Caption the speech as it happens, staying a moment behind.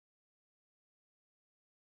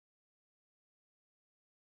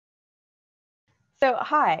So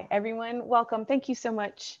hi, everyone. Welcome. Thank you so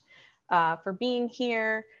much for being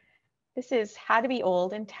here. This is How to Be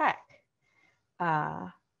Old in Tech. Uh,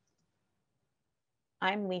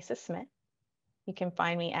 I'm Lisa Smith. You can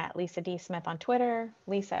find me at Lisa D. Smith on Twitter,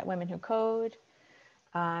 Lisa at Women Who Code.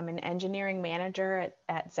 I'm an engineering manager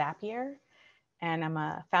at Zapier, and I'm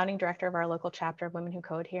a founding director of our local chapter of Women Who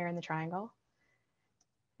Code here in the Triangle.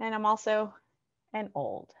 And I'm also an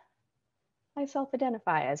old. I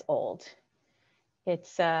self-identify as old.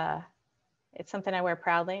 It's something I wear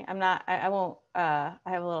proudly. I won't, I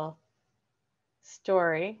have a little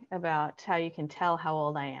story about how you can tell how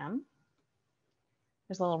old I am.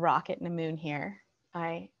 There's a little rocket and a moon here.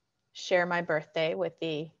 I share my birthday with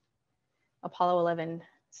the Apollo 11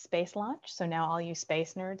 space launch. So now all you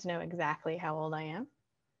space nerds know exactly how old I am.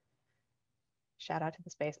 Shout out to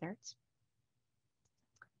the space nerds.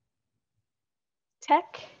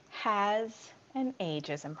 Tech has an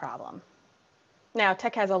ageism problem. Now,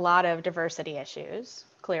 tech has a lot of diversity issues,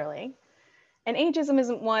 clearly. And ageism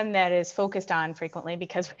isn't one that is focused on frequently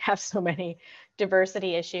because we have so many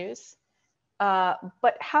diversity issues.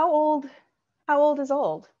 But how old is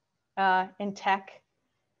old? In tech,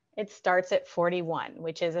 it starts at 41,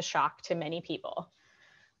 which is a shock to many people.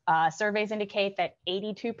 Surveys indicate that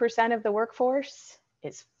 82% of the workforce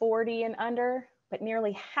is 40 and under, but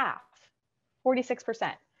nearly half,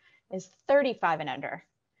 46%, is 35 and under.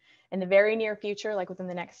 In the very near future, like within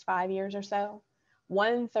the next 5 years or so,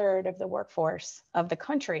 1/3 of the workforce of the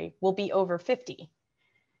country will be over 50.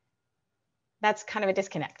 That's kind of a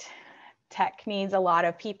disconnect. Tech needs a lot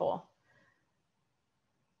of people.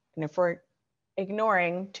 And if we're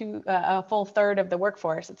ignoring a full third of the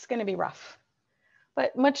workforce, it's going to be rough.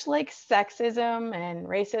 But much like sexism and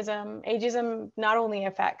racism, ageism not only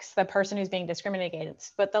affects the person who's being discriminated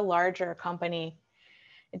against, but the larger company.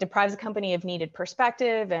 It deprives a company of needed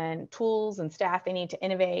perspective and tools and staff they need to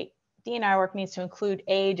innovate. D&I work needs to include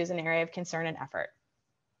age as an area of concern and effort.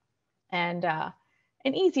 And an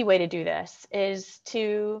easy way to do this is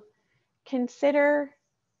to consider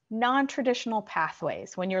non-traditional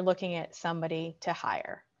pathways when you're looking at somebody to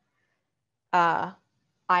hire. I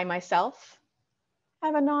myself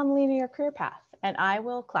have a non-linear career path, and I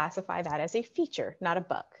will classify that as a feature, not a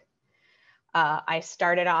bug. I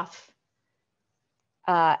started off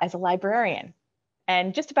as a librarian,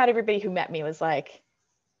 and just about everybody who met me was like,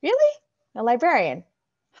 really? A librarian?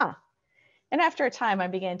 Huh. And after a time, I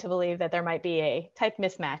began to believe that there might be a type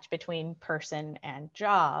mismatch between person and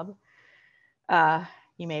job.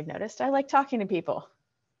 You may have noticed I like talking to people.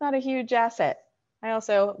 Not a huge asset. I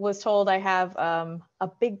also was told I have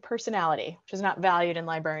a big personality, which is not valued in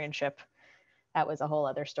librarianship. That was a whole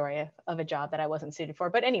other story of a job that I wasn't suited for.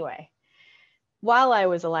 But anyway, while I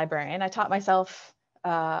was a librarian, I taught myself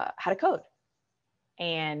how to code.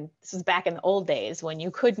 And this was back in the old days when you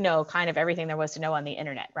could know kind of everything there was to know on the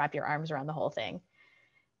internet, wrap your arms around the whole thing.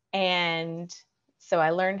 And so I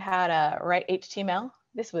learned how to write HTML.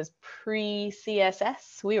 This was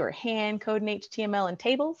pre-CSS. We were hand coding HTML in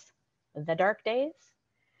tables, the dark days.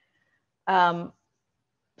 So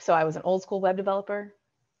I was an old school web developer.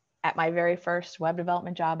 At my very first web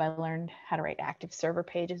development job, I learned how to write active server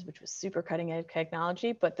pages, which was super cutting edge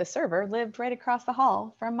technology, but the server lived right across the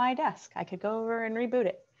hall from my desk. I could go over and reboot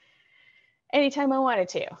it anytime I wanted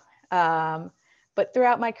to. But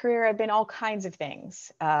throughout my career, I've been all kinds of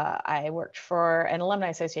things. I worked for an alumni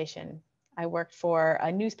association. I worked for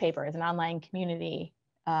a newspaper as an online community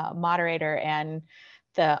moderator and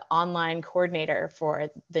the online coordinator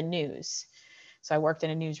for the news. So I worked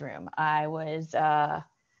in a newsroom.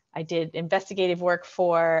 I did investigative work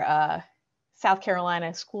for South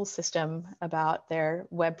Carolina school system about their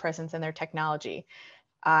web presence and their technology.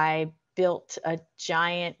 I was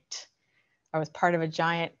part of a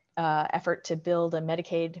giant effort to build a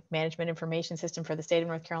Medicaid management information system for the state of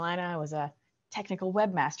North Carolina. I was a technical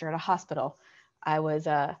webmaster at a hospital. I was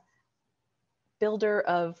a builder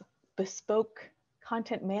of bespoke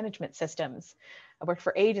content management systems. I worked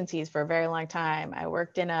for agencies for a very long time. I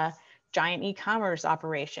worked in a giant e-commerce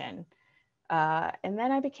operation. And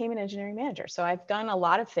then I became an engineering manager. So I've done a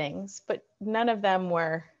lot of things, but none of them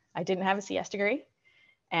I didn't have a CS degree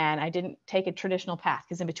and I didn't take a traditional path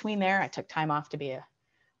because in between there, I took time off to be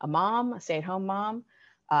a mom, a stay-at-home mom.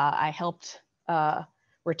 I helped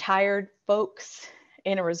retired folks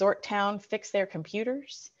in a resort town fix their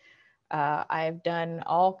computers. I've done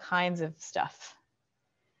all kinds of stuff.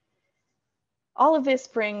 All of this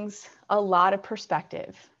brings a lot of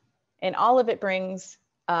perspective, and all of it brings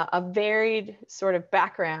a varied sort of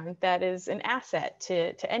background that is an asset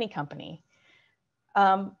to any company.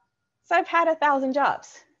 So I've had 1,000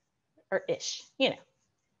 jobs, or ish,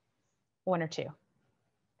 one or two.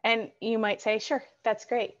 And you might say, sure, that's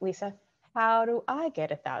great, Lisa. How do I get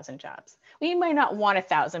 1,000 jobs? Well, you might not want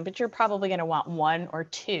 1,000, but you're probably going to want one or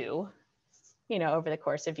two, over the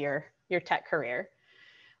course of your tech career.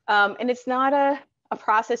 And it's not a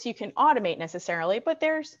process you can automate necessarily, but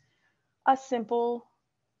there's a simple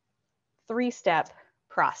 3-step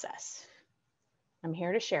process. I'm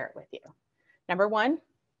here to share it with you. Number 1,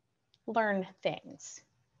 learn things.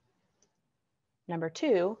 Number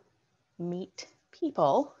 2, meet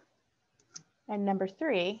people. And number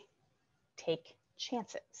 3, take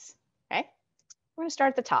chances. Okay? We're going to start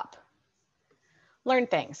at the top. Learn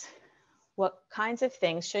things. What kinds of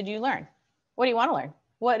things should you learn? What do you want to learn?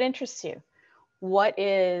 What interests you? What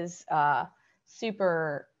is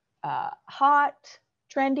super hot,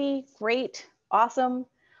 trendy, great, awesome?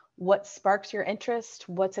 What sparks your interest?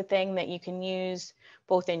 What's a thing that you can use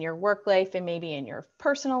both in your work life and maybe in your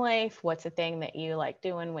personal life? What's a thing that you like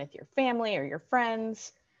doing with your family or your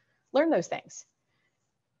friends? Learn those things.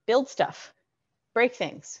 Build stuff. Break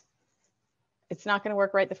things. It's not going to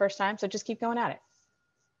work right the first time, so just keep going at it.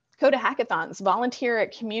 Go to hackathons, volunteer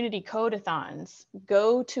at community code-a-thons,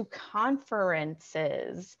 go to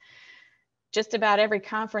conferences. Just about every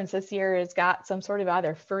conference this year has got some sort of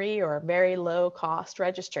either free or very low cost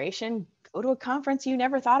registration. Go to a conference you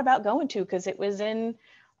never thought about going to because it was in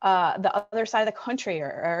the other side of the country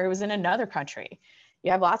or it was in another country.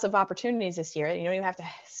 You have lots of opportunities this year. You don't even have to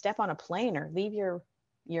step on a plane or leave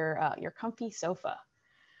your comfy sofa.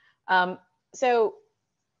 So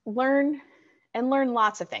learn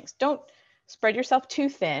lots of things. Don't spread yourself too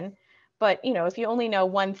thin, but if you only know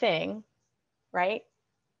one thing, right,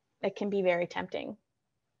 it can be very tempting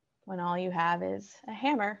when all you have is a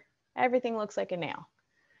hammer. Everything looks like a nail,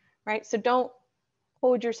 right? So don't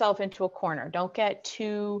hold yourself into a corner. Don't get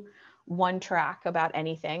too one track about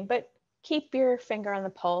anything, but keep your finger on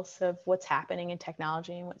the pulse of what's happening in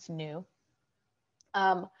technology and what's new.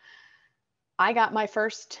 I got my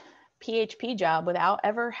first PHP job without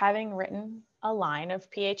ever having written a line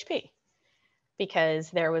of PHP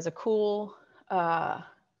because there was a cool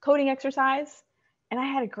coding exercise and I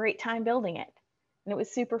had a great time building it and it was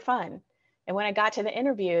super fun. And when I got to the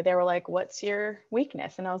interview, they were like, what's your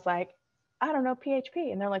weakness? And I was like, I don't know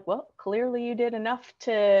PHP. And they're like, well, clearly you did enough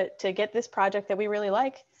to get this project that we really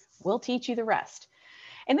like. We'll teach you the rest.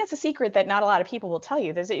 And that's a secret that not a lot of people will tell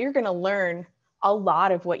you, is that you're going to learn a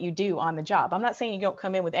lot of what you do on the job. I'm not saying you don't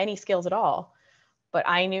come in with any skills at all, but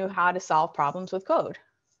I knew how to solve problems with code,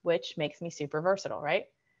 which makes me super versatile, right?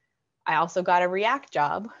 I also got a React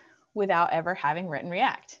job without ever having written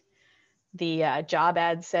React. The job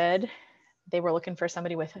ad said they were looking for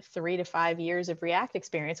somebody with 3 to 5 years of React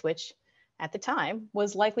experience, which at the time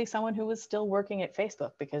was likely someone who was still working at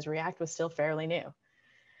Facebook because React was still fairly new.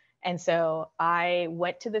 And so I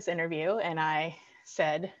went to this interview and I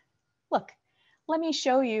said, look, let me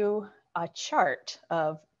show you a chart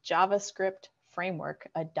of JavaScript framework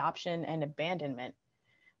adoption and abandonment.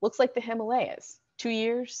 Looks like the Himalayas, 2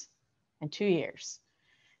 years and 2 years.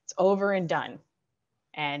 It's over and done.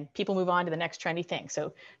 And people move on to the next trendy thing.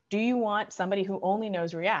 So do you want somebody who only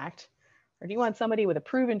knows React, or do you want somebody with a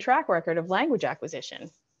proven track record of language acquisition?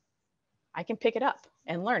 I can pick it up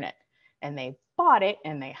and learn it. And they bought it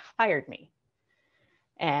and they hired me.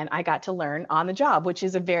 And I got to learn on the job, which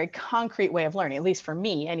is a very concrete way of learning, at least for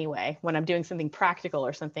me anyway, when I'm doing something practical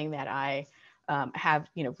or something that I have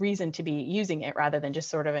reason to be using it rather than just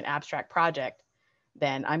sort of an abstract project,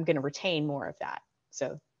 then I'm going to retain more of that.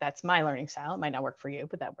 So that's my learning style. It might not work for you,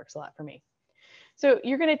 but that works a lot for me. So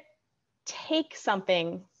you're going to take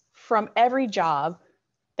something from every job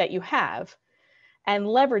that you have and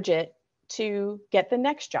leverage it to get the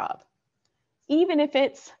next job. Even if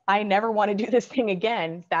it's, I never want to do this thing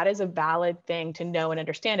again, that is a valid thing to know and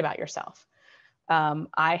understand about yourself.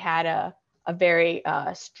 I had a very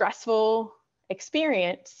stressful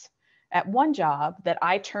experience at one job that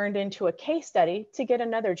I turned into a case study to get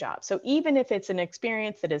another job. So even if it's an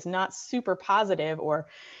experience that is not super positive or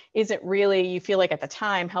isn't really, you feel like at the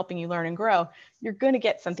time, helping you learn and grow, you're going to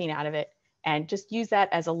get something out of it, and just use that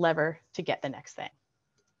as a lever to get the next thing.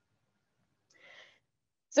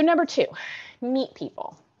 So number 2, meet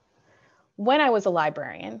people. When I was a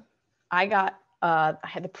librarian, I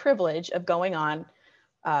had the privilege of going on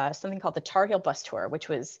something called the Tar Heel Bus Tour, which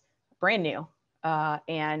was brand new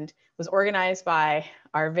and was organized by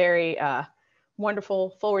our very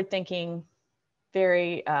wonderful, forward-thinking,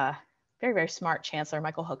 very smart Chancellor,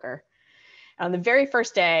 Michael Hooker. And on the very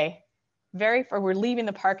first day, we're leaving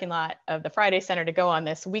the parking lot of the Friday Center to go on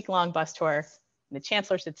this week-long bus tour. And the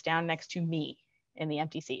Chancellor sits down next to me in the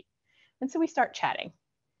empty seat. And so we start chatting.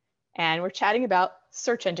 And we're chatting about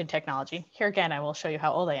search engine technology. Here again, I will show you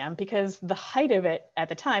how old I am, because the height of it at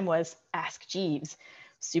the time was Ask Jeeves.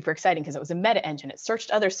 Super exciting because it was a meta engine. It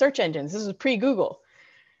searched other search engines. This was pre-Google.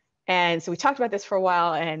 And so we talked about this for a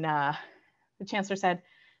while, and the chancellor said,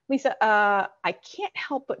 Lisa, I can't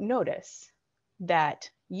help but notice that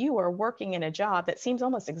you are working in a job that seems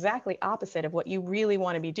almost exactly opposite of what you really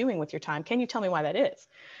want to be doing with your time. Can you tell me why that is?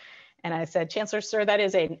 And I said, Chancellor, sir, that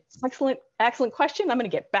is an excellent question. I'm going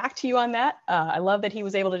to get back to you on that. I love that he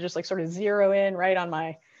was able to just like sort of zero in right on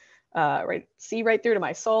my, see right through to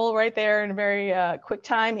my soul right there in a very quick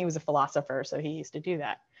time. He was a philosopher, so he used to do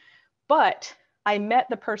that. But I met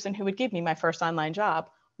the person who would give me my first online job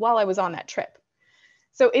while I was on that trip.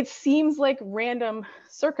 So it seems like random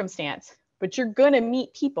circumstance, but you're going to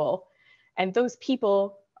meet people, and those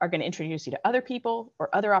people are going to introduce you to other people or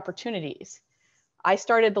other opportunities. I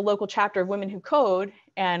started the local chapter of Women Who Code,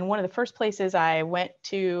 and one of the first places I went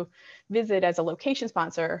to visit as a location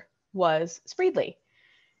sponsor was Spreedly.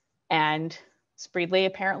 And Spreedly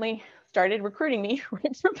apparently started recruiting me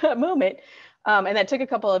right from that moment. And that took a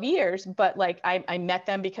couple of years, but like I met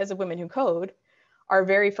them because of Women Who Code. Our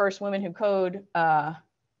very first Women Who Code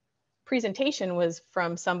presentation was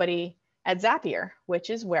from somebody at Zapier,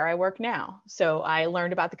 which is where I work now. So I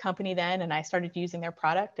learned about the company then, and I started using their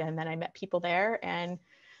product, and then I met people there, and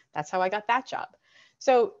that's how I got that job.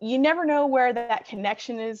 So you never know where that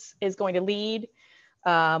connection is going to lead.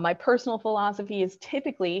 My personal philosophy is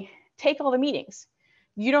typically take all the meetings.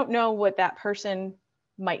 You don't know what that person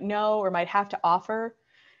might know or might have to offer.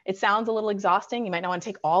 It sounds a little exhausting. You might not want to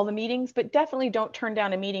take all the meetings, but definitely don't turn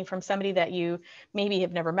down a meeting from somebody that you maybe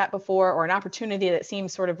have never met before, or an opportunity that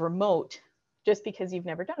seems sort of remote just because you've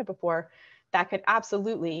never done it before. That could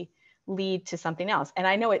absolutely lead to something else. And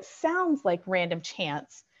I know it sounds like random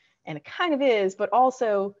chance, and it kind of is, but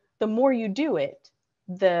also the more you do it,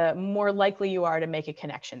 the more likely you are to make a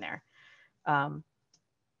connection there.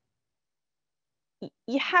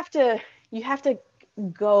 You have to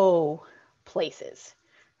go places.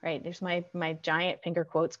 Right? There's my giant finger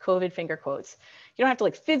quotes, COVID finger quotes. You don't have to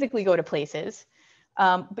like physically go to places,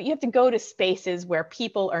 but you have to go to spaces where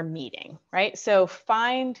people are meeting, right? So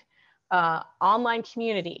find online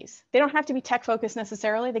communities. They don't have to be tech focused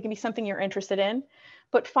necessarily. They can be something you're interested in,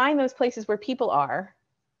 but find those places where people are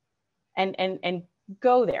and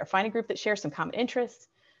go there. Find a group that shares some common interests,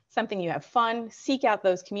 something you have fun, seek out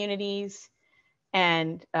those communities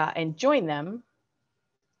and join them.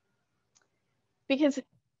 Because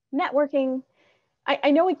networking,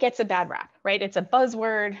 I know it gets a bad rap, right? It's a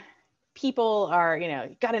buzzword. People are,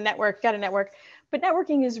 got to network. But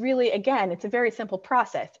networking is really, again, it's a very simple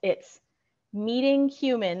process. It's meeting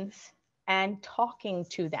humans and talking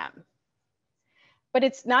to them. But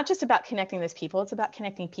it's not just about connecting those people. It's about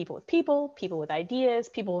connecting people with ideas,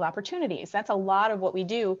 people with opportunities. That's a lot of what we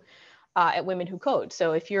do at Women Who Code.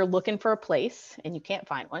 So if you're looking for a place and you can't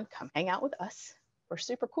find one, come hang out with us. We're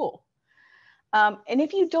super cool. And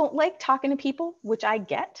if you don't like talking to people, which I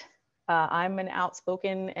get, I'm an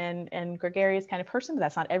outspoken and gregarious kind of person, but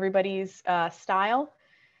that's not everybody's style.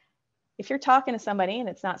 If you're talking to somebody and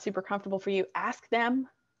it's not super comfortable for you, ask them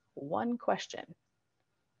one question.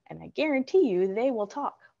 And I guarantee you they will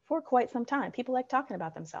talk for quite some time. People like talking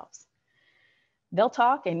about themselves. They'll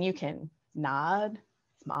talk and you can nod,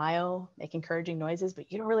 smile, make encouraging noises,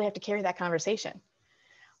 but you don't really have to carry that conversation.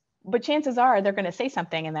 But chances are they're going to say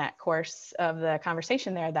something in that course of the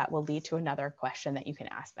conversation there that will lead to another question that you can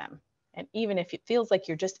ask them. And even if it feels like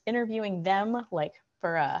you're just interviewing them, like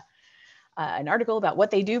for an article about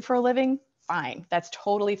what they do for a living, fine. That's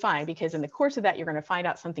totally fine, because in the course of that, you're going to find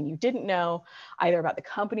out something you didn't know, either about the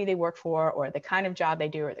company they work for or the kind of job they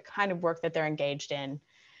do or the kind of work that they're engaged in.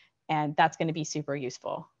 And that's going to be super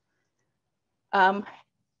useful. Find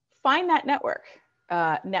that network.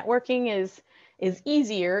 Networking is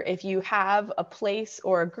easier if you have a place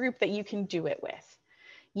or a group that you can do it with.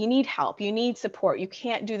 You need help, you need support. You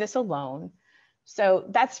can't do this alone. So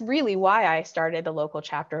that's really why I started the local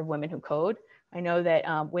chapter of Women Who Code. I know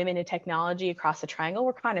that women in technology across the triangle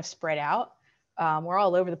were kind of spread out. We're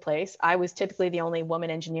all over the place. I was typically the only woman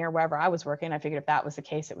engineer wherever I was working. I figured if that was the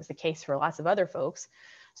case, it was the case for lots of other folks.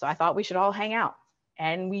 So I thought we should all hang out,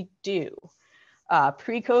 and we do.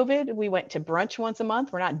 Pre-COVID, we went to brunch once a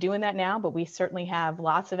month. We're not doing that now, but we certainly have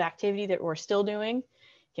lots of activity that we're still doing.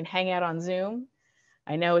 You can hang out on Zoom.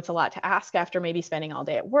 I know it's a lot to ask after maybe spending all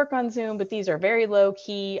day at work on Zoom, but these are very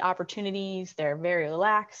low-key opportunities. They're very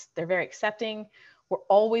relaxed. They're very accepting. We're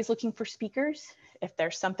always looking for speakers. If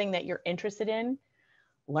there's something that you're interested in,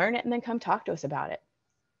 learn it and then come talk to us about it.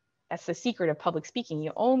 That's the secret of public speaking.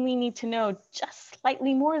 You only need to know just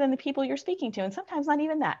slightly more than the people you're speaking to, and sometimes not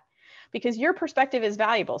even that. because your perspective is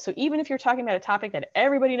valuable. So even if you're talking about a topic that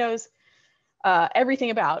everybody knows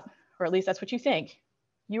everything about, or at least that's what you think,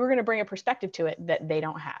 you are going to bring a perspective to it that they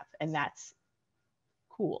don't have. And that's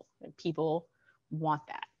cool. And people want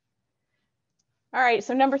that. All right,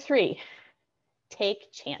 so number 3,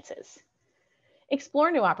 take chances.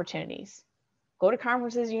 Explore new opportunities. Go to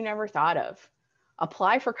conferences you never thought of.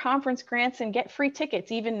 Apply for conference grants and get free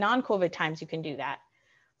tickets. Even non-COVID times, you can do that.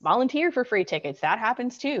 Volunteer for free tickets. That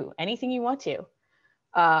happens too. Anything you want to.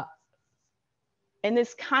 And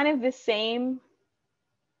this kind of the same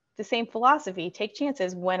philosophy, take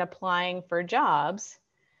chances when applying for jobs.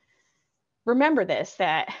 Remember this,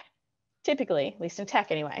 that typically, at least in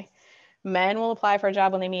tech anyway, men will apply for a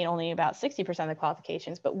job when they meet only about 60% of the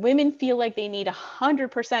qualifications, but women feel like they need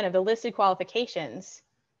 100% of the listed qualifications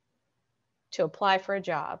to apply for a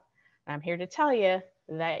job. And I'm here to tell you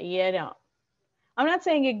that you don't. I'm not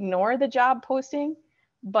saying ignore the job posting,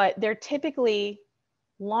 but they're typically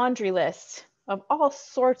laundry lists of all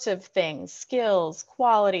sorts of things, skills,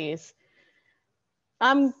 qualities.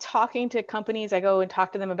 I'm talking to companies, I go and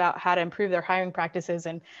talk to them about how to improve their hiring practices.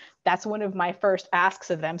 And that's one of my first asks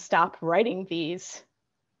of them, stop writing these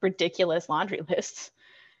ridiculous laundry lists,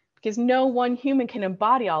 because no one human can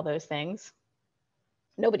embody all those things.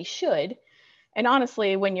 Nobody should. And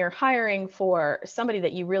honestly, when you're hiring for somebody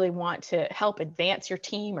that you really want to help advance your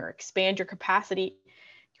team or expand your capacity,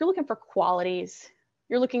 you're looking for qualities.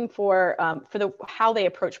 You're looking for how they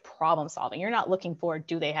approach problem solving. You're not looking for,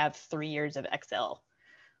 do they have 3 years of Excel?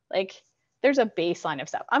 Like, there's a baseline of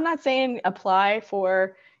stuff. I'm not saying apply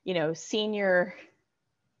for, senior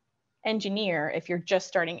engineer if you're just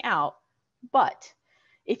starting out, but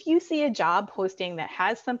if you see a job posting that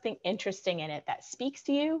has something interesting in it that speaks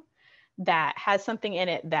to you, that has something in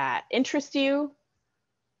it that interests you,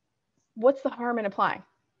 what's the harm in applying?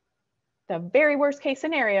 The very worst case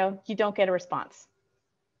scenario, you don't get a response.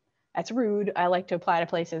 That's rude. I like to apply to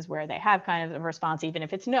places where they have kind of a response, even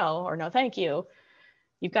if it's no or no thank you.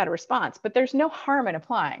 You've got a response, but there's no harm in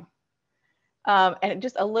applying. And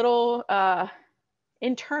just a little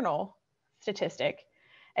internal statistic,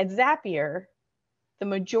 at Zapier, the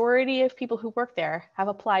majority of people who work there have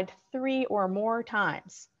applied 3 or more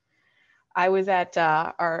times. I was at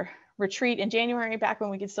our retreat in January, back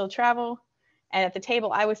when we could still travel. And at the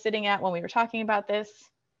table I was sitting at when we were talking about this,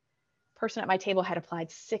 person at my table had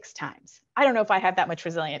applied 6 times. I don't know if I have that much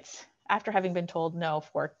resilience. After having been told no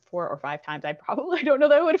 4 or 5 times, I probably don't know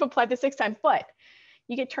that I would have applied the 6th time, but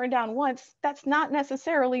you get turned down once, that's not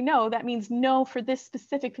necessarily no. That means no for this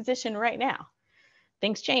specific position right now.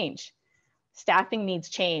 Things change. Staffing needs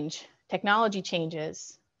change. Technology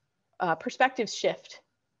changes. Perspectives shift.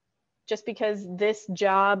 Just because this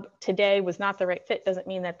job today was not the right fit doesn't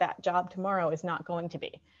mean that that job tomorrow is not going to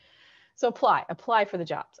be. So apply for the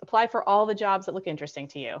jobs. Apply for all the jobs that look interesting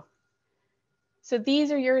to you. So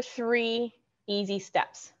these are your 3 easy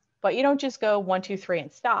steps, but you don't just go 1, 2, 3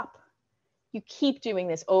 and stop. You keep doing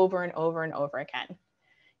this over and over and over again.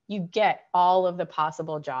 You get all of the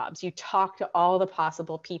possible jobs. You talk to all the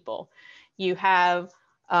possible people. You have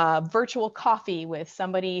virtual coffee with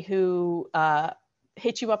somebody who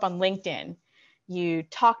hit you up on LinkedIn. You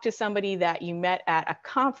talk to somebody that you met at a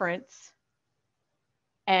conference,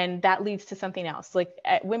 and that leads to something else. Like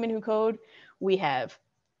at Women Who Code, we have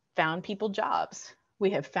found people jobs. We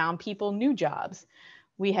have found people new jobs.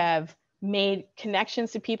 We have made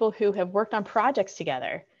connections to people who have worked on projects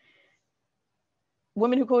together.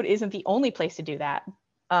 Women Who Code isn't the only place to do that.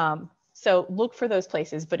 So look for those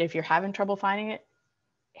places. But if you're having trouble finding it,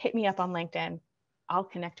 hit me up on LinkedIn. I'll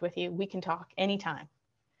connect with you. We can talk anytime.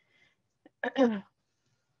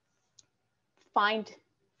 Find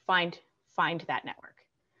that network.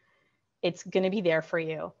 It's going to be there for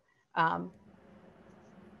you.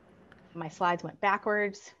 My slides went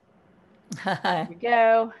backwards. There we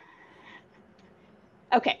go.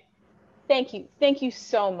 Okay. Thank you. Thank you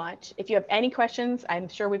so much. If you have any questions, I'm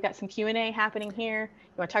sure we've got some Q&A happening here.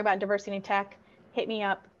 You want to talk about diversity in tech, hit me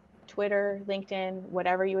up, Twitter, LinkedIn,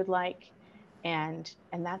 whatever you would like. And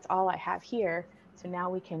that's all I have here. So now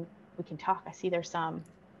we can talk. I see there's some.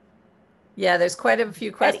 Yeah, there's quite a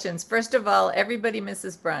few questions. First of all, everybody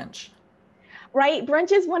misses brunch. Right.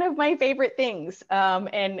 Brunch is one of my favorite things.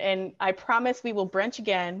 And I promise we will brunch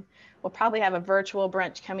again. We'll probably have a virtual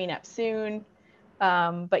brunch coming up soon.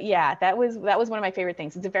 But yeah, that was one of my favorite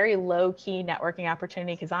things. It's a very low key networking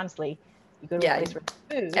opportunity because honestly, you go to a place where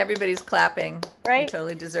food. Everybody's clapping. Right. You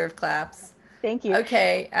totally deserve claps. Thank you.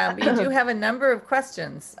 Okay. You do have a number of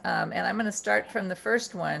questions. And I'm going to start from the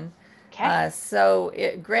first one.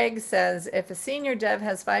 Okay. Greg says, if a senior dev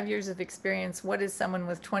has 5 years of experience, what is someone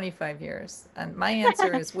with 25 years? And my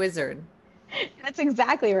answer is wizard. That's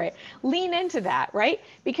exactly right. Lean into that, right?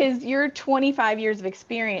 Because your 25 years of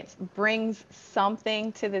experience brings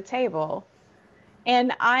something to the table.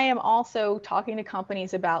 And I am also talking to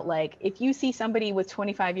companies about like, if you see somebody with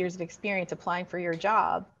 25 years of experience applying for your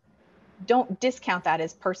job, don't discount that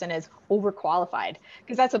as person as overqualified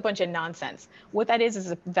because that's a bunch of nonsense. What that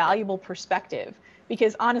is a valuable perspective.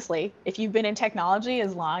 Because honestly, if you've been in technology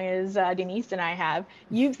as long as Denise and I have,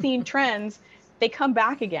 you've seen trends, they come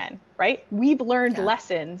back again, right? We've learned Yeah.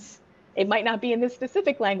 lessons. It might not be in this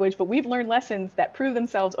specific language, but we've learned lessons that prove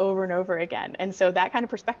themselves over and over again. And so that kind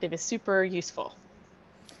of perspective is super useful.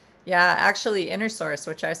 Yeah, actually, InnerSource,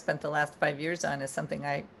 which I spent the last 5 years on, is something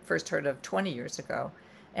I first heard of 20 years ago.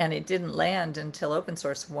 And it didn't land until open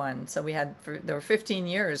source won. So there were 15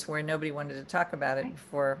 years where nobody wanted to talk about it Right,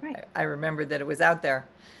 before right, I remembered that it was out there.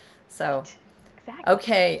 So, right. Exactly.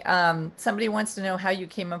 okay. Somebody wants to know how you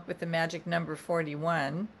came up with the magic number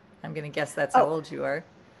 41. I'm going to guess that's how Oh, old you are.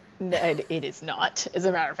 no, it is not. As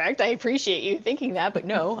a matter of fact, I appreciate you thinking that, but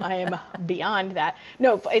no, I am beyond that.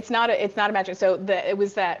 No, it's not a metric. So it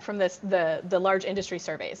was that from the large industry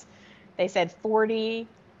surveys. They said 40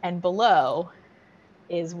 and below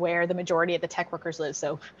is where the majority of the tech workers live.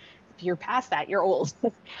 So if you're past that, you're old.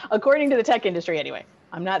 According to the tech industry anyway.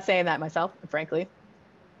 I'm not saying that myself, frankly.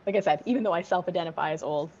 Like I said, even though I self-identify as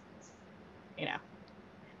old, you know,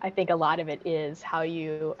 I think a lot of it is how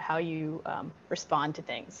you respond to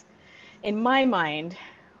things. In my mind,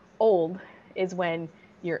 old is when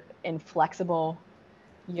you're inflexible,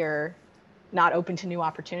 you're not open to new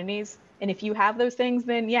opportunities. And if you have those things,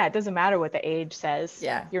 then yeah, it doesn't matter what the age says.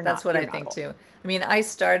 Yeah, You're that's not what you're I not think old. too. I mean, I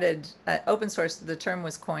started open source, the term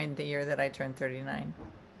was coined the year that I turned 39.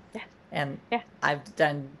 Yeah, And yeah, I've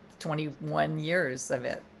done 21 years of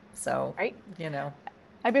it. So, right. you know,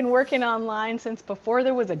 I've been working online since before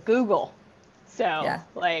there was a Google. So yeah,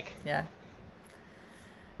 like, yeah.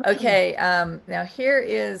 Okay, now here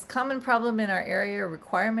is common problem in our area,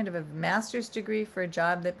 requirement of a master's degree for a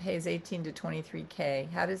job that pays 18 to 23K.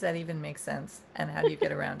 How does that even make sense? And how do you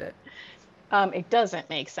get around it? it doesn't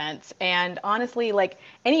make sense. And honestly, like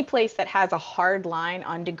any place that has a hard line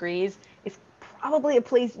on degrees is probably a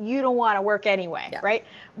place you don't want to work anyway, Yeah, right?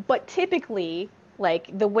 But typically,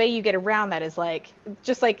 like the way you get around that is like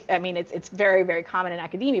just like I mean, it's very very common in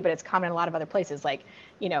academia, but it's common in a lot of other places. Like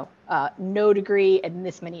no degree and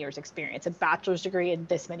this many years experience, a bachelor's degree and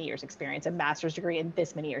this many years experience, a master's degree and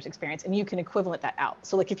this many years experience, and you can equivalent that out.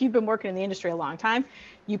 So like if you've been working in the industry a long time,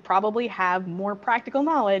 you probably have more practical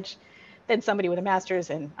knowledge than somebody with a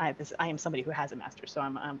master's, and I am somebody who has a master's, so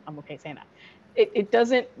I'm okay saying that. It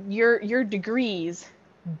doesn't your degrees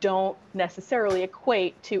don't necessarily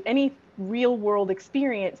equate to any real world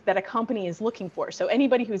experience that a company is looking for. So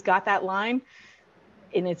anybody who's got that line,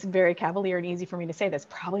 and it's very cavalier and easy for me to say this,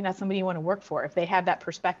 probably not somebody you want to work for. If they have that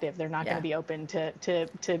perspective, they're not going to yeah. be open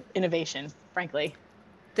to innovation, frankly.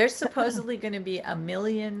 There's supposedly going to be 1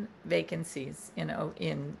 million vacancies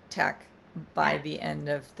in tech by Yeah, the end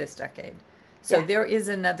of this decade. So yeah. there is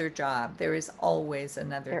another job. There is always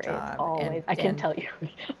another There is job, always, I can and tell you, you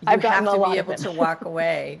I've gotten have a to be lot of able them. to walk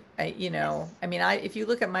away. Yes. I mean, if you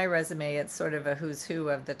look at my resume, it's sort of a who's who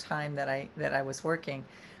of the time that I was working,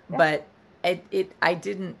 Yeah. but I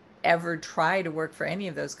didn't ever try to work for any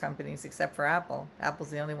of those companies except for Apple.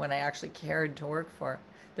 Apple's the only one I actually cared to work for.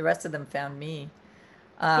 The rest of them found me.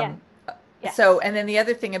 Yeah. Um, so, Yes. and then the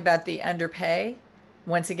other thing about the underpay,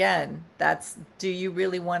 once again, that's do you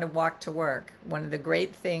really want to walk to work? One of the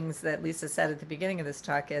great things that Lisa said at the beginning of this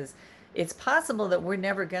talk is it's possible that we're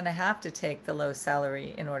never going to have to take the low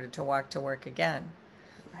salary in order to walk to work again,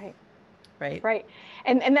 Right. right? Right.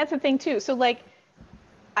 And that's the thing too. So like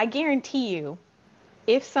I guarantee you,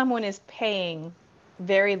 if someone is paying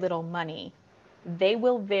very little money, they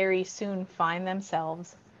will very soon find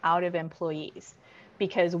themselves out of employees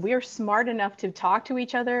because we're smart enough to talk to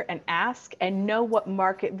each other and ask and know what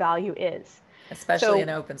market value is. Especially in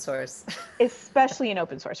So open source. especially in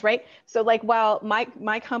open source, right? So like while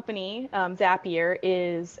my company Zapier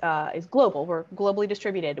is global, we're globally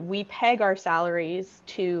distributed. We peg our salaries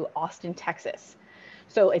to Austin, Texas.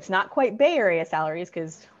 So it's not quite Bay Area salaries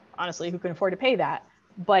because honestly, who can afford to pay that?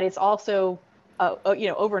 But it's also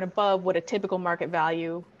over and above what a typical market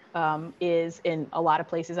value is in a lot of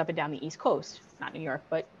places up and down the East Coast, not New York,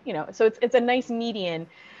 but so it's a nice median.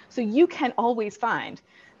 So you can always find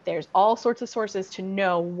there's all sorts of sources to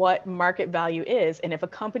know what market value is. And if a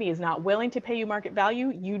company is not willing to pay you market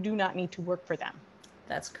value, you do not need to work for them.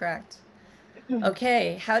 That's correct.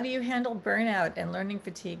 Okay, how do you handle burnout and learning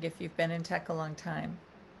fatigue if you've been in tech a long time?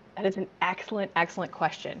 That is an excellent, excellent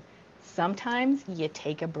question. Sometimes you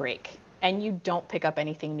take a break and you don't pick up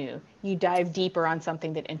anything new. You dive deeper on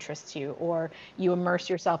something that interests you, or you immerse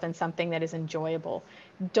yourself in something that is enjoyable.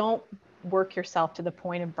 Don't work yourself to the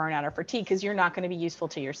point of burnout or fatigue because you're not going to be useful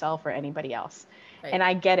to yourself or anybody else. Right. And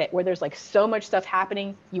I get it, where there's like so much stuff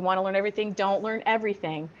happening, you want to learn everything, don't learn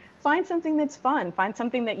everything. Find something that's fun. Find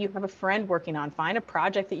something that you have a friend working on. Find a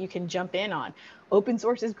project that you can jump in on. Open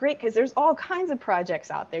source is great because there's all kinds of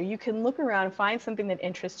projects out there. You can look around, find something that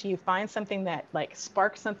interests you, find something that like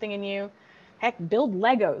sparks something in you. Heck, build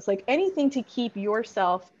Legos, like anything to keep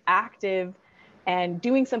yourself active and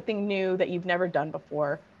doing something new that you've never done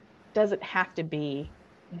before. Doesn't have to be,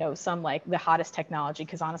 some like the hottest technology.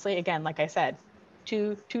 Because honestly, again, like I said,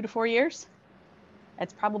 2 to 4 years,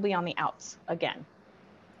 it's probably on the outs again.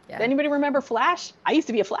 Does Yeah. anybody remember Flash? I used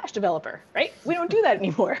to be a Flash developer, right? We don't do that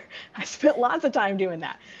anymore. I spent lots of time doing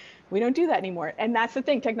that. We don't do that anymore. And that's the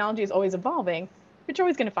thing. Technology is always evolving, but you're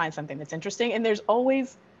always going to find something that's interesting. And there's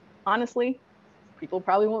always, honestly, people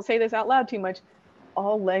probably won't say this out loud too much,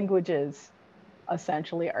 all languages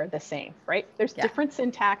essentially are the same, right? There's Yeah. different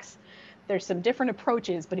syntax, there's some different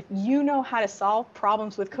approaches, but if you know how to solve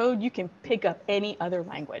problems with code, you can pick up any other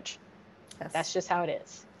language. That's Yes. just how it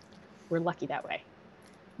is. We're lucky that way.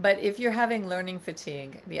 But if you're having learning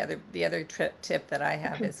fatigue, the other tip that I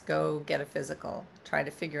have is go get a physical. Try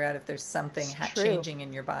to figure out if there's something It's true. changing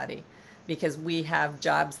in your body, because we have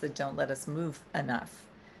jobs that don't let us move enough.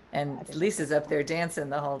 And That is a good Lisa's up there point. dancing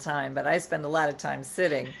the whole time, but I spend a lot of time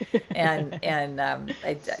sitting, and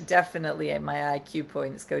definitely my IQ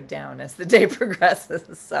points go down as the day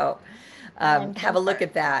progresses. So Time have a look jumper.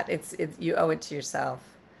 at that. It's you owe it to yourself.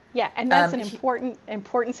 Yeah, and that's Um, an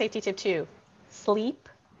important safety tip too. Sleep,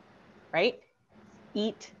 right?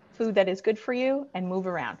 Eat food that is good for you and move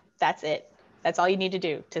around. That's it. That's all you need to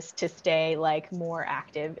do to stay like more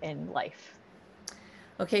active in life.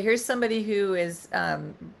 Okay, here's somebody who is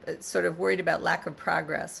sort of worried about lack of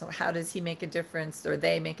progress. So how does he make a difference, or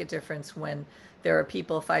they make a difference, when there are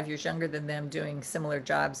people 5 years younger than them doing similar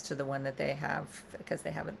jobs to the one that they have because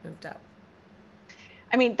they haven't moved up?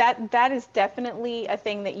 I mean, that is definitely a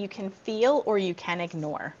thing that you can feel or you can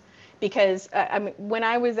ignore. Because I mean, when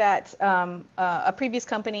I was at a previous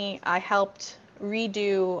company, I helped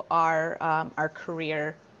redo our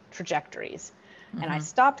career trajectories, and I Mm-hmm.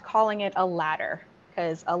 stopped calling it a ladder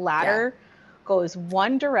because a Yeah, ladder goes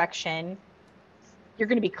one direction. You're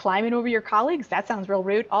going to be climbing over your colleagues. That sounds real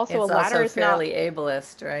rude. Also, a it's ladder also is not fairly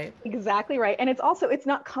ableist, right? exactly right. And it's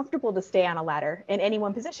not comfortable to stay on a ladder in any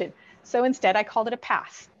one position. So instead I called it a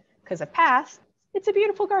path because a path, it's a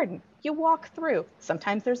beautiful garden. You walk through.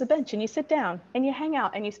 Sometimes there's a bench and you sit down and you hang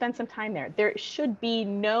out and you spend some time there. There should be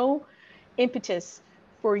no impetus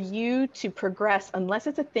for you to progress unless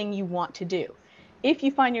it's a thing you want to do. If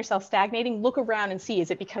you find yourself stagnating, look around and see,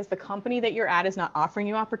 is it because the company that you're at is not offering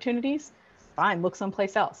you opportunities? Fine, look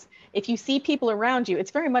someplace else. If you see people around you,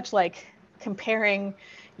 it's very much like comparing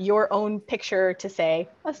your own picture to, say,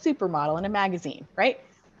 a supermodel in a magazine, right?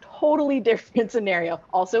 Totally different scenario.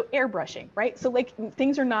 Also, airbrushing, right? So, like,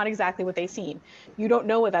 things are not exactly what they seem. You don't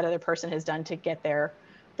know what that other person has done to get their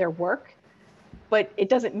work, but it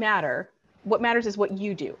doesn't matter. What matters is what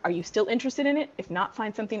you do. Are you still interested in it? If not,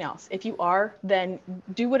 find something else. If you are, then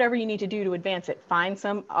do whatever you need to do to advance it. Find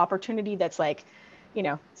some opportunity that's like,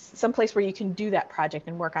 some place where you can do that project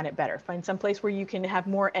and work on it better. Find some place where you can have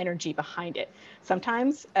more energy behind it.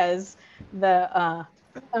 Sometimes, as the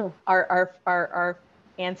our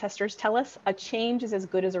ancestors tell us, a change is as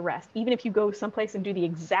good as a rest. Even if you go someplace and do the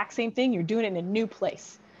exact same thing, you're doing it in a new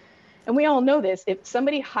place. And we all know this. If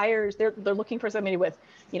somebody hires, they're looking for somebody with,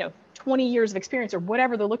 20 years of experience or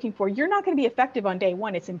whatever they're looking for, you're not going to be effective on day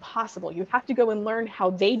one. It's impossible. You have to go and learn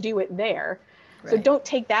how they do it there. So Right. don't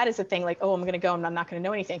take that as a thing like, oh, I'm going to go and I'm not going to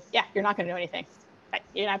know anything. Yeah, you're not going to know anything.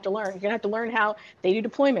 You're gonna have to learn. You're gonna have to learn how they do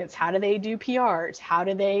deployments. How do they do PRs? How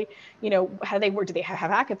do they, how do they work? Do they have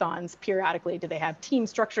hackathons periodically? Do they have team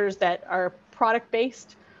structures that are product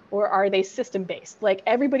based, or are they system based? Like,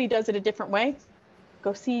 everybody does it a different way.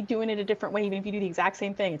 Go see doing it a different way. Even if you do the exact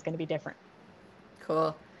same thing, it's going to be different.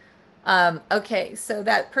 Cool. Okay, so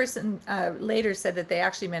that person later said that they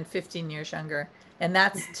actually meant 15 years younger. And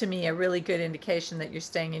that's, to me, a really good indication that you're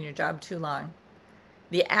staying in your job too long.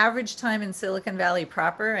 The average time in Silicon Valley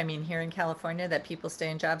proper, I mean, here in California, that people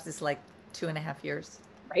stay in jobs is like 2.5 years.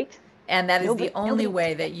 Right? And that is the only Nobody wants way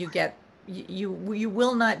to stay that anymore. you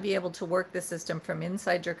will not be able to work the system from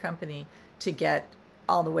inside your company to get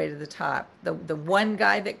all the way to the top. The one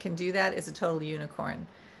guy that can do that is a total unicorn.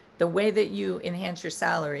 The way that you enhance your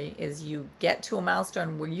salary is you get to a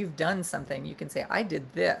milestone where you've done something. You can say, I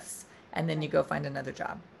did this, and then you Right. go find another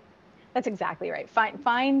job. That's exactly right.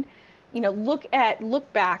 Find,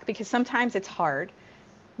 look back, because sometimes it's hard.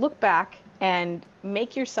 Look back and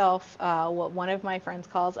make yourself what one of my friends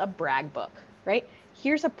calls a brag book, right?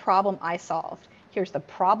 Here's a problem I solved. Here's the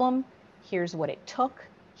problem. Here's what it took.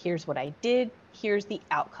 Here's what I did. Here's the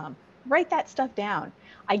outcome. Write that stuff down.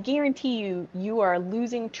 I guarantee you, you are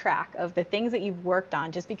losing track of the things that you've worked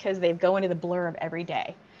on just because they go into the blur of every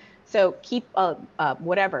day. So keep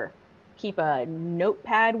whatever. Keep a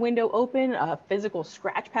notepad window open, a physical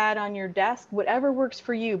scratch pad on your desk, whatever works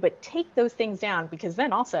for you, but take those things down, because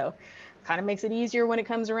then also kind of makes it easier when it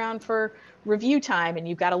comes around for review time and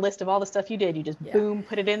you've got a list of all the stuff you did. You just Yeah. boom,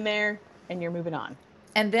 put it in there and you're moving on.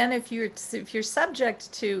 And then if you're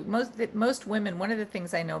subject to most women, one of the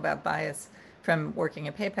things I know about bias from working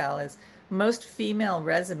at PayPal is most female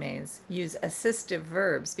resumes use assistive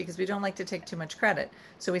verbs because we don't like to take too much credit.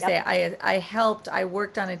 So we say, Yep. I helped, I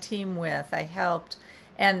worked on a team with, I helped.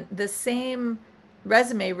 And the same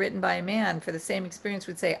resume written by a man for the same experience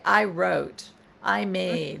would say, I wrote, I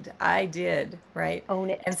made, I did, right? Own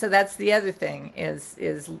And it. so that's the other thing is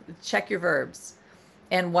check your verbs.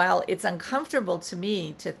 And while it's uncomfortable to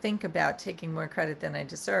me to think about taking more credit than I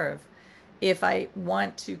deserve, if I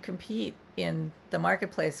want to compete in the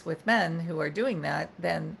marketplace with men who are doing that,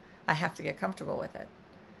 then I have to get comfortable with it,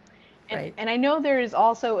 And, right? and I know there is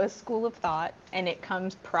also a school of thought, and it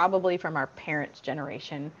comes probably from our parents'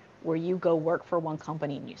 generation, where you go work for one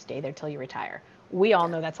company and you stay there till you retire. We all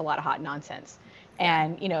Yeah, know that's a lot of hot nonsense. yeah.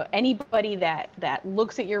 And anybody that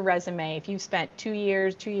looks at your resume, if you've spent 2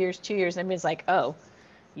 years, 2 years, 2 years, and is like, oh,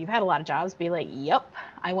 you've had a lot of jobs, be like, yep,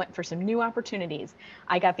 I went for some new opportunities.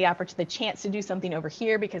 I got the chance to do something over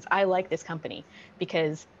here because I like this company,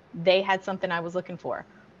 because they had something I was looking for.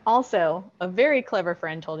 Also, a very clever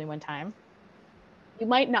friend told me one time, you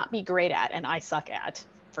might not be great at, and I suck at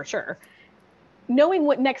for sure, knowing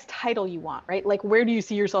what next title you want, right? Like, where do you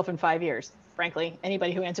see yourself in 5 years? Frankly,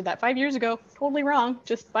 anybody who answered that 5 years ago, totally wrong,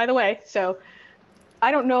 just by the way. So I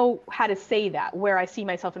don't know how to say that, where I see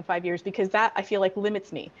myself in 5 years, because that I feel like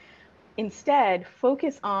limits me. Instead,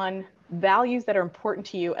 focus on values that are important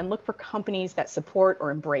to you and look for companies that support or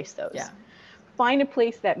embrace Yeah. those. Find a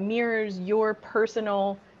place that mirrors your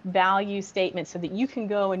personal value statement so that you can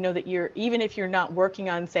go and know that even if you're not working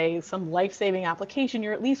on, say, some life-saving application,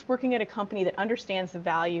 you're at least working at a company that understands the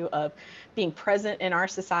value of being present in our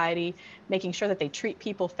society, making sure that they treat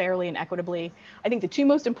people fairly and equitably. I think the two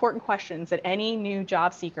most important questions that any new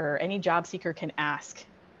job seeker or any job seeker can ask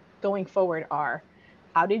going forward are,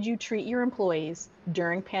 how did you treat your employees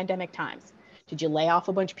during pandemic times? Did you lay off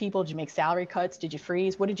a bunch of people? Did you make salary cuts? Did you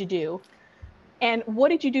freeze? What did you do? And what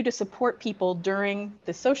did you do to support people during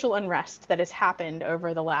the social unrest that has happened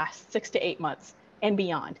over the last 6 to 8 months and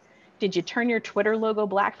beyond? Did you turn your Twitter logo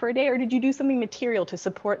black for a day, or did you do something material to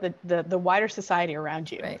support the wider society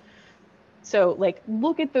around you? Right. So, like,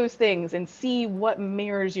 look at those things and see what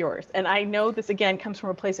mirrors yours. And I know this again comes from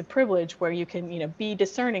a place of privilege where you can, be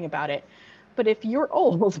discerning about it. But if you're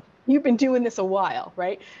old, you've been doing this a while,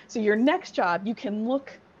 right? So your next job, you can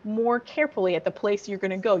look more carefully at the place you're going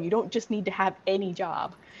to go. You don't just need to have any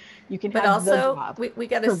job. You can But have the also, job. we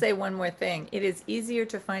got to say one more thing. It is easier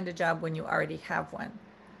to find a job when you already have one.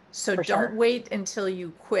 So For don't sure. wait until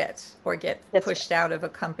you quit or get That's right. pushed out of a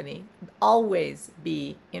company. Always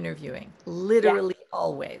be interviewing. Yeah. Literally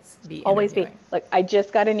always be Always be. interviewing. Look, I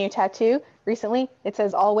just got a new tattoo recently. It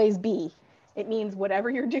says always be. It means whatever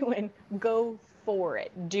you're doing, go for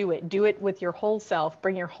it. Do it. Do it with your whole self.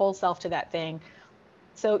 Bring your whole self to that thing.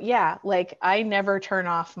 So, yeah, like, I never turn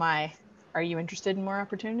off my, are you interested in more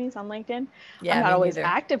opportunities on LinkedIn? I'm Yeah, not me always neither.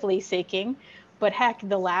 actively seeking, but heck,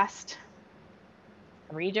 the last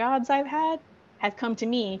 3 jobs I've had have come to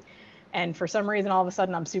me. And for some reason, all of a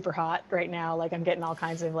sudden, I'm super hot right now. Like, I'm getting all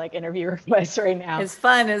kinds of like interview requests right now. It's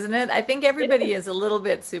fun, isn't it? I think It everybody is. is a little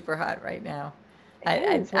bit super hot right now. It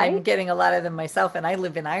is, I'm right? getting a lot of them myself, and I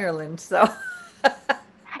live in Ireland. So,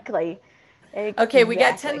 Exactly. okay, we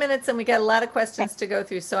got 10 Exactly. minutes and we got a lot of Okay. questions to go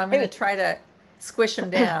through. So I'm going to Maybe. try to squish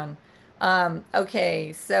them down.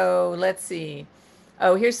 Okay, so let's see.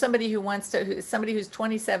 Oh, here's somebody somebody who's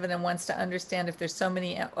 27 and wants to understand if there's so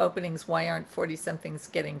many openings, why aren't 40 somethings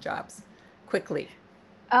getting jobs quickly?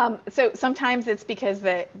 So sometimes it's because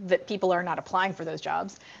that people are not applying for those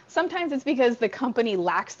jobs. Sometimes it's because the company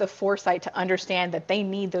lacks the foresight to understand that they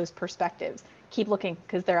need those perspectives. Keep looking,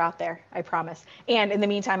 because they're out there, I promise. And in the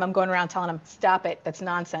meantime, I'm going around telling them, stop it. That's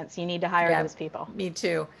nonsense. You need to hire Yeah, those people. me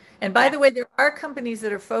too. And by Yeah. the way, there are companies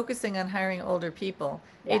that are focusing on hiring older people.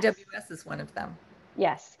 Yes. AWS is one of them.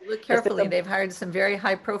 Yes. Look Yes, there's carefully. They've hired some very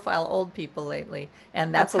high profile old people lately,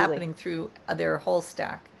 and that's absolutely. happening through their whole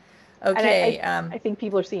stack. And Okay. I think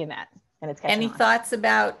people are seeing that and it's catching Any on. thoughts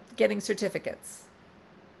about getting certificates?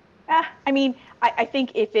 I mean, I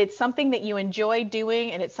think if it's something that you enjoy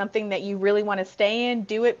doing and it's something that you really want to stay in,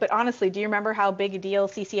 do it. But honestly, do you remember how big a deal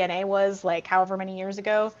CCNA was like however many years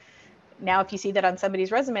ago? Now, if you see that on somebody's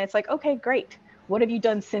resume, it's like, okay, great. What have you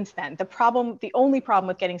done since then? The only problem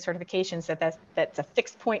with getting certifications that's a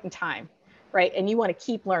fixed point in time, right? And you want to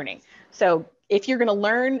keep learning. So if you're going to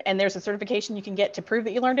learn and there's a certification you can get to prove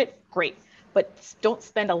that you learned it, great. But don't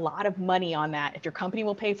spend a lot of money on that. If your company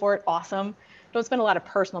will pay for it, awesome. Don't spend a lot of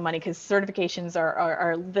personal money because certifications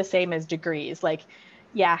are the same as degrees. Like,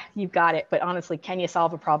 yeah, you've got it, but honestly, can you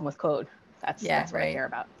solve a problem with code? Yeah, That's what I right. care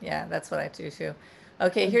about. Yeah, that's what I do too.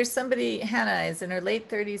 Okay, So here's somebody, Hannah is in her late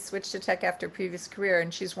 30s, switched to tech after a previous career,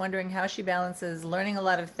 and she's wondering how she balances learning a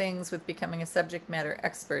lot of things with becoming a subject matter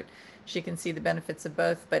expert. She can see the benefits of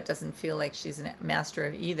both, but doesn't feel like she's a master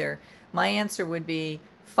of either. My answer would be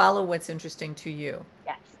follow what's interesting to you.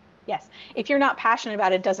 yes, yes. If you're not passionate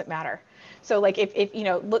about it, it doesn't matter. So like if you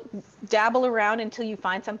know, look, dabble around until you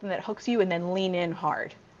find something that hooks you and then lean in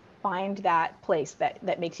hard. Find that place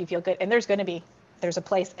that makes you feel good. And there's going to be there's a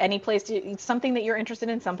place, any place, something that you're interested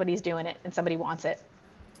in, somebody's doing it and somebody wants it.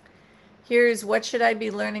 Here's what should I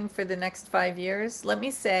be learning for the next 5 years? Let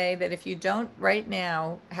me say that if you don't right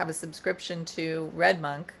now have a subscription to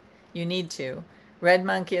RedMonk, you need to.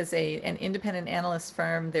 RedMonk is an independent analyst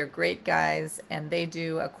firm. They're great guys, and they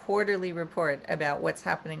do a quarterly report about what's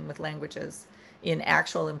happening with languages in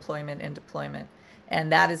actual employment and deployment.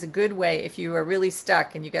 And that is a good way if you are really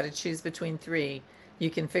stuck and you got to choose between three,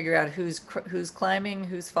 you can figure out who's climbing,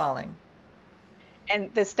 who's falling.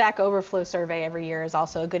 And the Stack Overflow survey every year is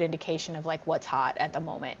also a good indication of like what's hot at the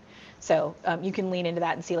moment. So you can lean into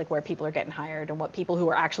that and see like where people are getting hired and what people who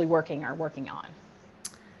are actually working are working on.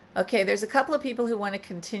 Okay, there's a couple of people who want to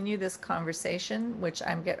continue this conversation, which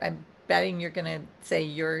I'm betting you're going to say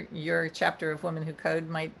your chapter of Women Who Code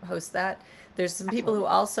might host that. There's some people who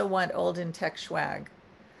Absolutely. also want old in tech swag.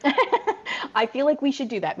 I feel like we should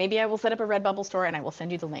do that. Maybe I will set up a Redbubble store and I will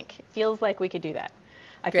send you the link. It feels like we could do that.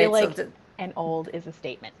 I feel Great. So like an old is a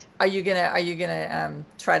statement. are you gonna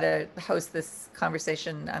try to host this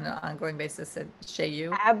conversation on an ongoing basis at Shea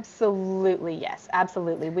U? Absolutely, yes,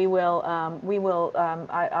 absolutely. We will.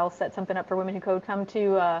 I'll set something up for Women Who Code. Come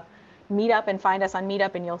to Meetup and find us on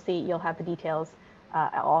Meetup, and you'll see. You'll have the details.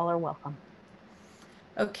 All are welcome.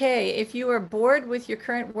 Okay, if you are bored with your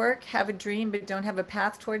current work, have a dream, but don't have a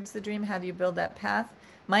path towards the dream, how do you build that path?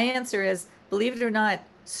 My answer is, believe it or not,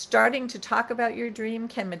 starting to talk about your dream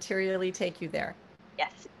can materially take you there.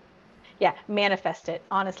 Yes. Yeah, manifest it,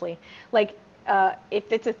 honestly. Like,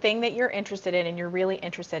 if it's a thing that you're interested in and you're really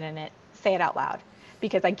interested in it, say it out loud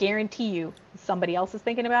because I guarantee you somebody else is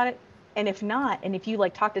thinking about it. And if not, and if you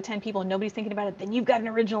like talk to 10 people and nobody's thinking about it, then you've got an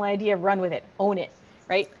original idea, run with it, own it,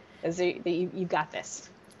 right? As you've got this.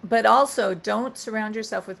 But also, don't surround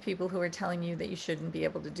yourself with people who are telling you that you shouldn't be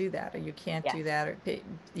able to do that or you can't do Yes. that. Or,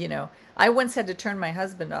 you know, I once had to turn my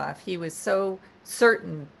husband off. He was so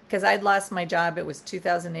certain because I'd lost my job. It was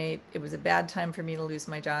 2008. It was a bad time for me to lose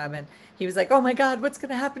my job. And he was like, oh my God, what's going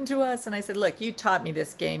to happen to us? And I said, look, you taught me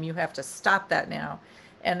this game. You have to stop that now.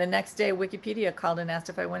 And the next day, Wikipedia called and asked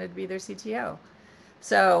if I wanted to be their CTO.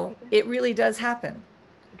 So it really does happen.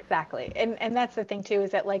 Exactly. And that's the thing too,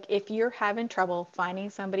 is that like if you're having trouble finding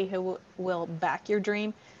somebody who will back your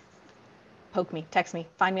dream, poke me, text me,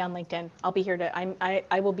 find me on LinkedIn. I'll be here to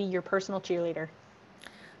I will be your personal cheerleader.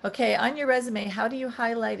 Okay, on your resume, how do you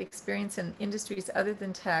highlight experience in industries other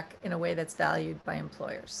than tech in a way that's valued by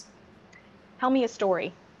employers? Tell me a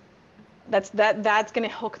story. That's going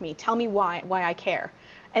to hook me. Tell me why I care.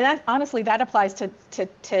 And that honestly that applies to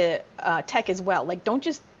tech as well. Like don't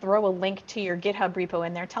just throw a link to your GitHub repo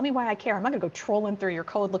in there. Tell me why I care. I'm not going to go trolling through your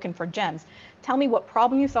code looking for gems. Tell me what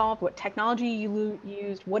problem you solved, what technology you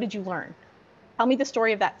used, what did you learn? Tell me the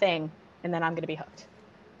story of that thing, and then I'm going to be hooked.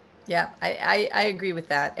 Yeah, I agree with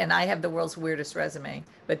that. And I have the world's weirdest resume,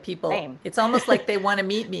 but people, Same. it's almost like they want to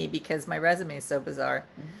meet me because my resume is so bizarre.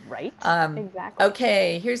 Right? Exactly.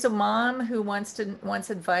 Okay, here's a mom who wants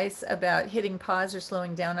advice about hitting pause or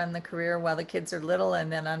slowing down on the career while the kids are little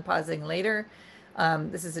and then unpausing later.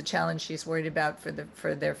 This is a challenge she's worried about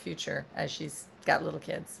for their future as she's got little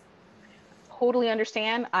kids. Totally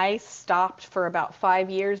understand. I stopped for about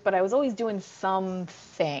 5 years, but I was always doing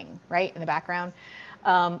something, right, in the background.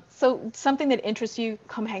 So something that interests you,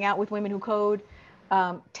 come hang out with Women Who Code.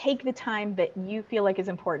 Take the time that you feel like is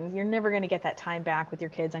important. You're never going to get that time back with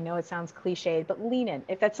your kids. I know it sounds cliched, but lean in.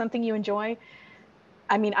 If that's something you enjoy,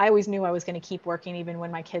 I mean, I always knew I was going to keep working even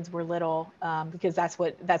when my kids were little, because that's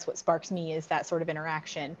what sparks me, is that sort of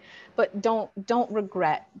interaction. But don't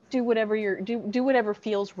regret. Do whatever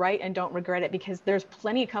feels right, and don't regret it, because there's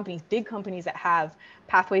plenty of companies, big companies, that have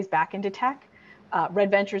pathways back into tech.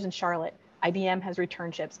 Red Ventures in Charlotte, IBM has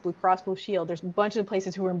returnships, Blue Cross Blue Shield. There's a bunch of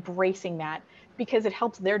places who are embracing that because it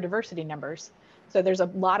helps their diversity numbers. So there's a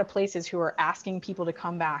lot of places who are asking people to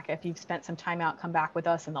come back. If you've spent some time out, come back with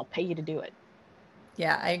us, and they'll pay you to do it.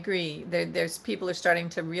 Yeah, I agree. There's people are starting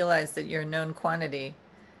to realize that you're a known quantity,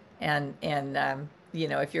 and you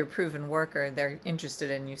know, if you're a proven worker, they're interested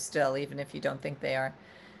in you still, even if you don't think they are.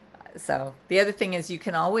 So the other thing is you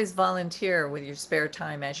can always volunteer with your spare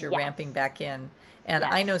time as you're Yes. ramping back in. And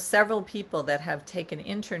I know Yes. several people that have taken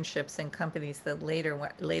internships in companies that later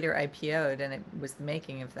IPO'd, and it was the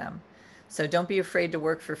making of them. So don't be afraid to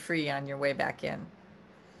work for free on your way back in.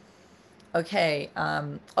 Okay.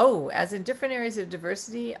 Oh, as in different areas of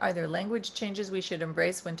diversity, are there language changes we should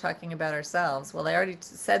embrace when talking about ourselves? Well, I already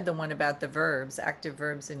said the one about the verbs, active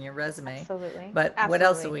verbs in your resume. Absolutely. But what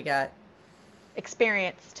else have Absolutely. we got?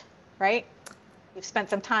 Experienced, right? You've spent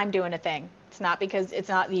some time doing a thing. It's not because it's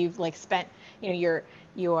not you've like spent,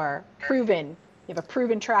 you are proven. You have a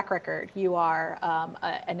proven track record. You are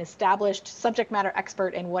an established subject matter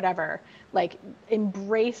expert in whatever. Like,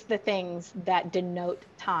 embrace the things that denote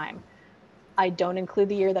time. I don't include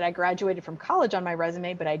the year that I graduated from college on my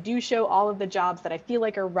resume, but I do show all of the jobs that I feel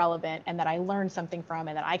like are relevant and that I learned something from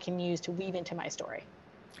and that I can use to weave into my story.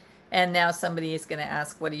 And now somebody is going to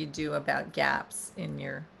ask, what do you do about gaps in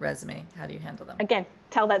your resume? How do you handle them? Again,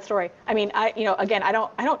 tell that story. I mean, again, I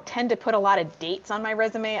don't tend to put a lot of dates on my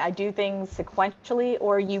resume. I do things sequentially,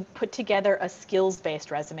 or you put together a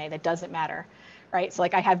skills-based resume that doesn't matter, right? So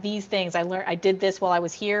like, I have these things I learned. I did this while I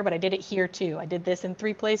was here, but I did it here too. I did this in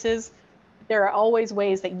 3 places. There are always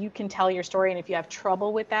ways that you can tell your story. And if you have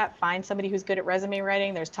trouble with that, find somebody who's good at resume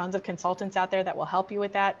writing. There's tons of consultants out there that will help you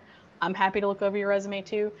with that. I'm happy to look over your resume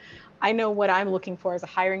too. I know what I'm looking for as a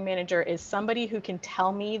hiring manager is somebody who can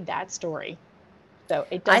tell me that story. So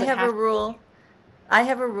it I doesn't have a have to rule. be. I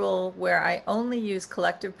have a rule where I only use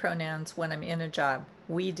collective pronouns when I'm in a job.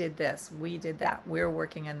 We did this, we did Yeah. that, we're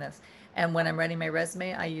working on this. And when I'm writing my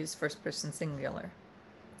resume, I use first person singular,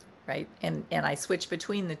 right? And I switch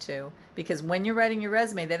between the two because when you're writing your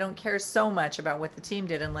resume, they don't care so much about what the team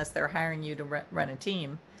did unless they're hiring you to run a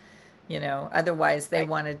team. You know, otherwise Right.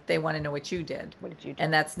 they want to know what you did. What did you do?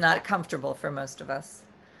 And that's Yeah. not comfortable for most of us.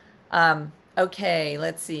 Okay,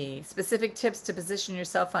 let's see. Specific tips to position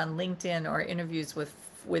yourself on LinkedIn or interviews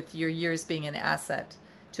with your years being an asset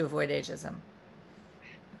to avoid ageism.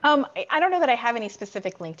 I don't know that I have any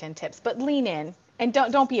specific LinkedIn tips, but lean in and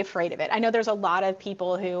don't be afraid of it. I know there's a lot of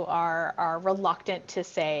people who are reluctant to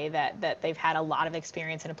say that they've had a lot of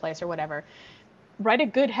experience in a place or whatever. Write a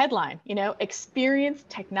good headline, experienced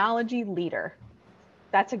technology leader.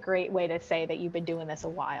 That's a great way to say that you've been doing this a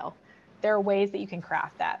while. There are ways that you can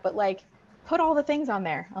craft that, but like, put all the things on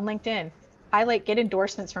there on LinkedIn. Highlight, get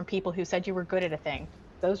endorsements from people who said you were good at a thing.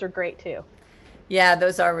 Those are great too. Yeah,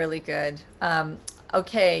 those are really good.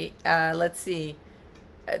 Okay, let's see.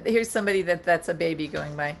 Here's somebody that's a baby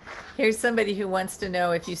going by. Here's somebody who wants to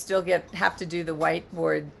know if you still have to do the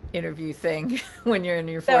whiteboard interview thing when you're in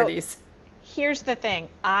your So 40s. here's the thing.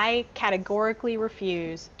 I categorically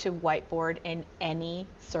refuse to whiteboard in any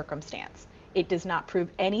circumstance. It does not prove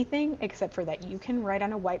anything except for that you can write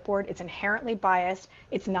on a whiteboard. It's inherently biased.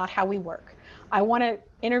 It's not how we work. I want to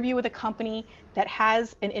interview with a company that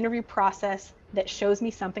has an interview process that shows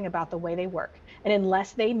me something about the way they work. And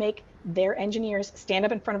unless they make their engineers stand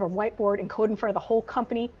up in front of a whiteboard and code in front of the whole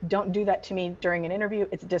company, don't do that to me during an interview.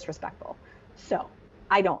 It's disrespectful. So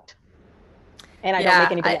I don't. And I don't make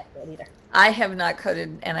Yeah, anybody else do it either. I have not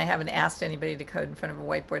coded, and I haven't asked anybody to code in front of a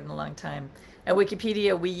whiteboard in a long time. At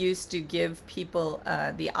Wikipedia, we used to give people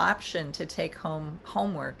the option to take home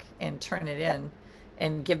homework and turn it Yep. in,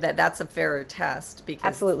 and give that. That's a fairer test because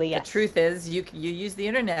Absolutely, the yes. truth is, you use the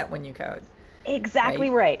internet when you code, Exactly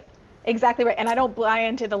right? right. Exactly right. And I don't buy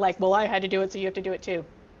into the like, well, I had to do it, so you have to do it too.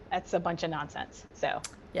 That's a bunch of nonsense. So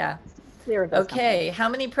Yeah. clear of those companies. Okay. How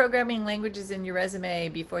many programming languages in your resume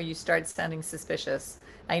before you start sounding suspicious?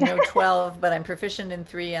 I know 12, but I'm proficient in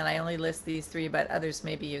 3, and I only list these 3, but others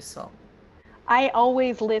may be useful. I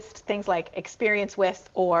always list things like experience with,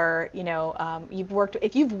 or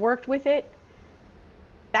if you've worked with it,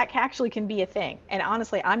 that actually can be a thing. And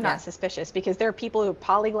honestly, I'm Yeah. not suspicious because there are people who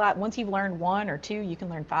polyglot. Once you've learned one or two, you can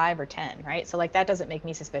learn 5 or 10, right? So like, that doesn't make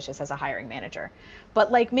me suspicious as a hiring manager. But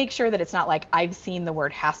like, make sure that it's not like I've seen the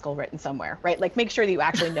word Haskell written somewhere, right? Like, make sure that you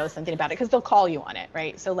actually know something about it because they'll call you on it,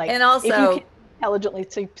 right? So like, And if you can also, intelligently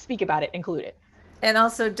speak about it, include it. And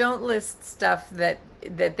also, don't list stuff that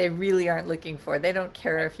they really aren't looking for. They don't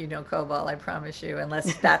care if you know COBOL, I promise you,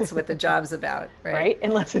 unless that's what the job's about, right? Right?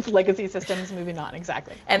 Unless it's legacy systems moving on.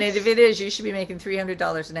 Exactly. And if it is, you should be making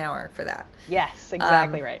 $300 an hour for that. Yes,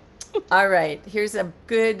 exactly Um, right. all right, here's a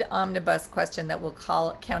good omnibus question that will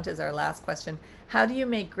count as our last question. How do you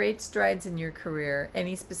make great strides in your career?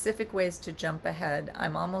 Any specific ways to jump ahead?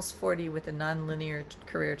 I'm almost 40 with a non-linear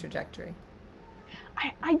career trajectory.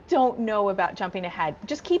 I don't know about jumping ahead.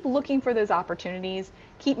 Just keep looking for those opportunities,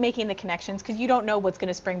 keep making the connections because you don't know what's going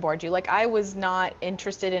to springboard you. Like I was not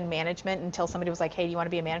interested in management until somebody was like, "Hey, do you want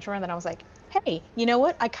to be a manager?" And then I was like, "Hey, you know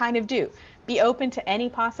what? I kind of do." Be open to any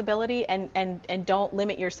possibility and don't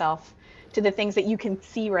limit yourself to the things that you can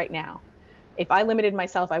see right now. If I limited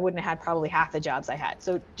myself, I wouldn't have had probably half the jobs I had.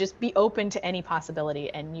 So just be open to any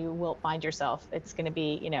possibility and you will find yourself. It's going to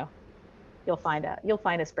be, you'll find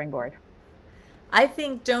a springboard. I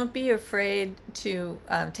think don't be afraid to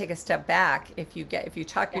take a step back if you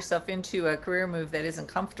talk Yeah. yourself into a career move that isn't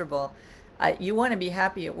comfortable. You want to be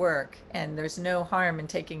happy at work, and there's no harm in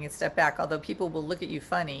taking a step back. Although people will look at you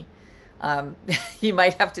funny, um, you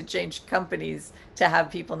might have to change companies to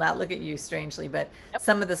have people not look at you strangely. But Yep.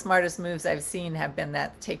 some of the smartest moves I've seen have been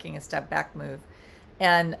that taking a step back move,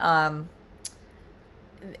 and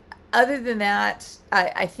other than that,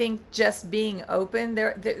 I think just being open.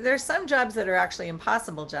 There's some jobs that are actually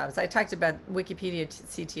impossible jobs. I talked about Wikipedia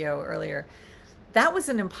CTO earlier. That was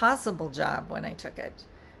an impossible job when I took it,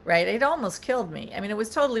 right? It almost killed me. I mean, it was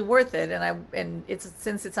totally worth it, and it's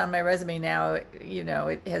since it's on my resume now,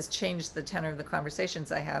 it has changed the tenor of the conversations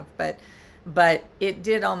I have. But it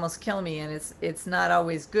did almost kill me, and it's not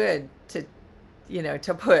always good to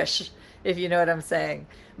push, if you know what I'm saying.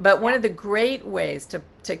 But one Yeah. of the great ways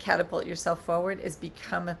to catapult yourself forward is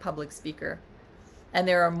become a public speaker. And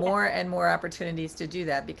there are Yeah. more and more opportunities to do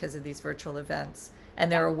that because of these virtual events.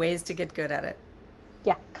 And Yeah. there are ways to get good at it.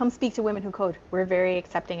 Yeah. Come speak to Women Who Code. We're a very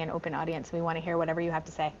accepting and open audience. We want to hear whatever you have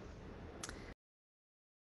to say.